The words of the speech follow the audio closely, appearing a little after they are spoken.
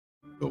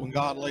But when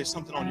God lays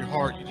something on your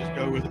heart, you just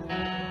go with it.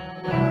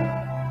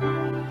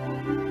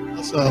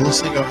 Let's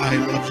sing of how He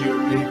loves you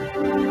and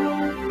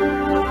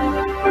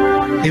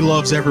me. He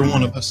loves every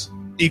one of us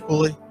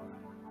equally,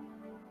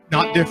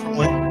 not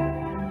differently.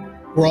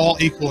 We're all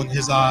equal in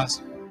His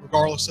eyes,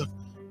 regardless of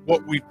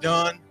what we've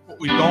done, what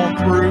we've gone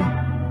through,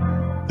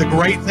 the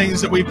great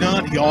things that we've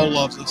done. He all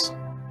loves us.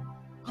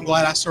 I'm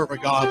glad I serve a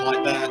God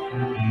like that.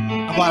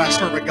 I'm glad I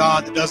serve a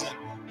God that doesn't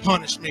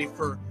punish me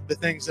for the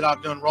things that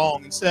I've done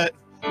wrong. Instead,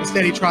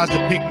 He tries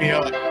to pick me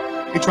up.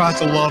 He tries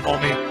to love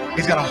on me.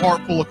 He's got a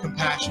heart full of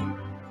compassion.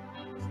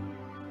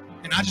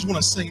 And I just want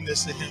to sing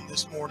this to Him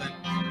this morning.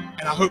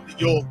 And I hope that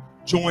you'll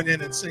join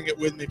in and sing it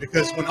with me,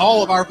 because when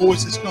all of our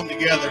voices come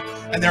together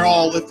and they're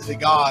all lifted to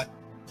God,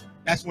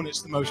 that's when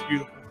it's the most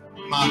beautiful,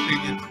 in my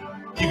opinion.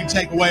 You can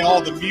take away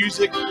all the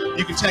music.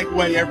 You can take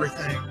away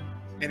everything.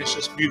 And it's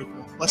just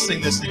beautiful. Let's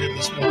sing this to Him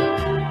this morning.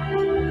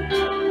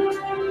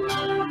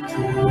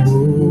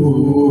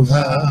 Oh,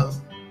 how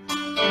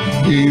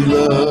He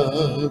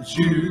loves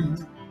you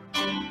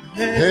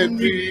and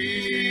me.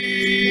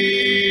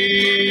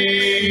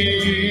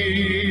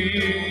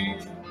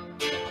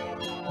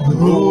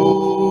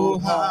 Oh,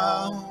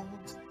 how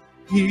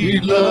He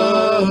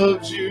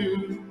loves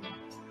you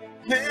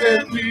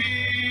and me.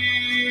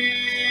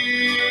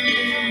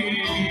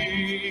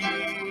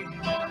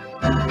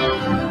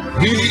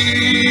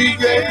 He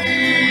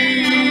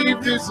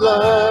gave His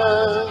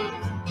love.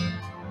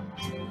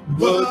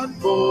 What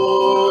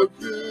more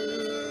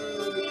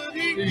could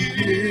He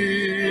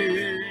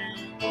give?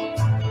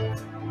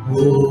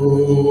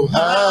 Oh,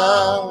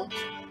 how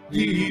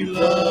He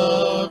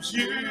loves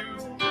you.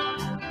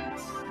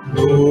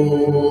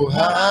 Oh,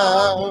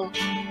 how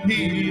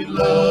He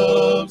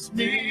loves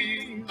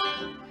me.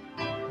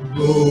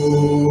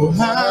 Oh,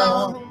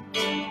 how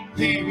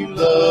He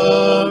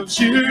loves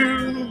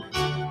you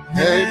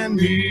and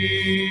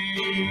me.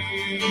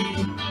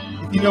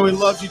 If you know He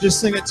loves you, just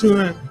sing it to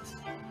Him.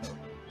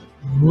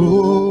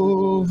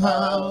 Oh,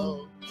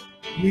 how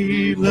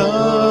He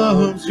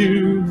loves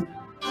you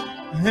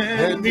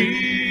and me.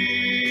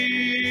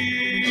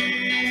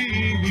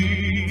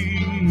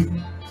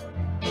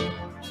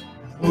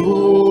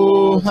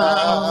 Oh,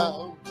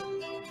 how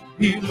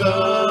He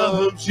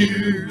loves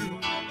you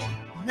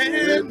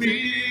and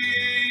me.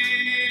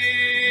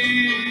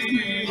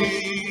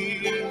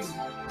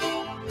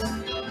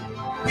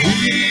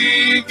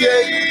 He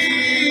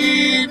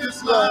gave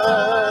His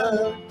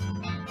life.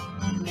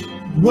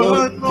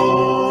 What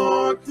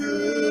more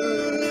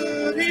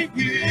could He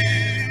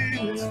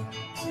give?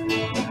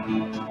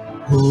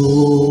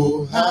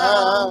 Oh,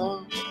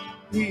 how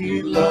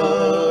He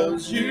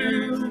loves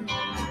you.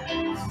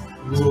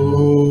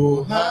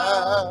 Oh,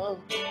 how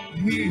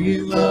He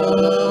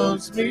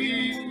loves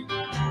me.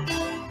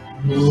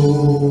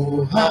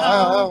 Oh,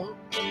 how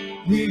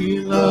He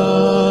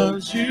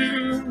loves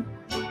you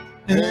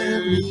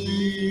and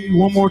me.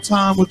 One more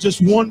time with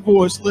just one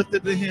voice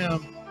lifted to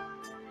Him.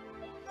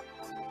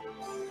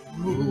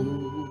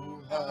 Oh,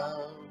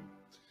 how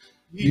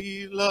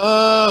He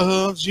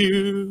loves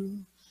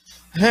you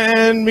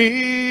and me.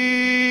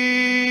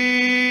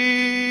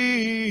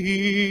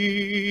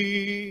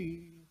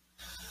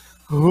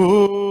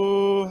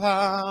 Oh,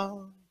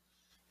 how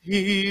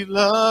He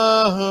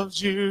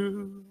loves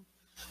you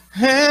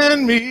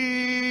and me.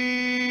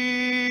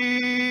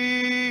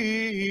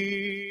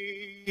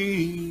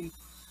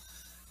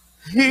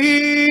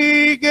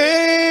 He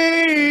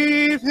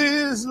gave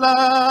His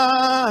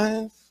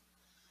life.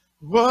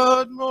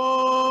 What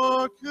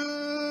more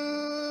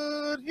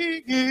could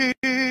He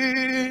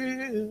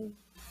give?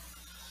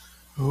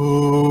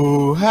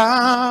 Oh,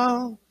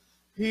 how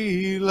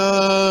He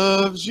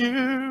loves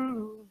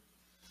you.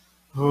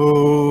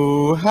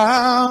 Oh,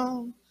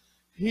 how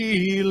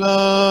He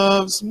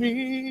loves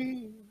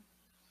me.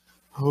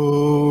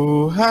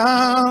 Oh,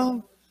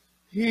 how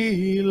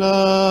He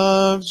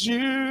loves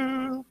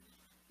you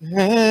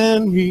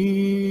and me.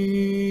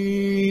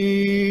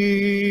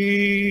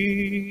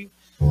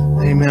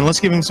 Amen. Let's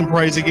give Him some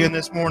praise again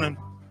this morning.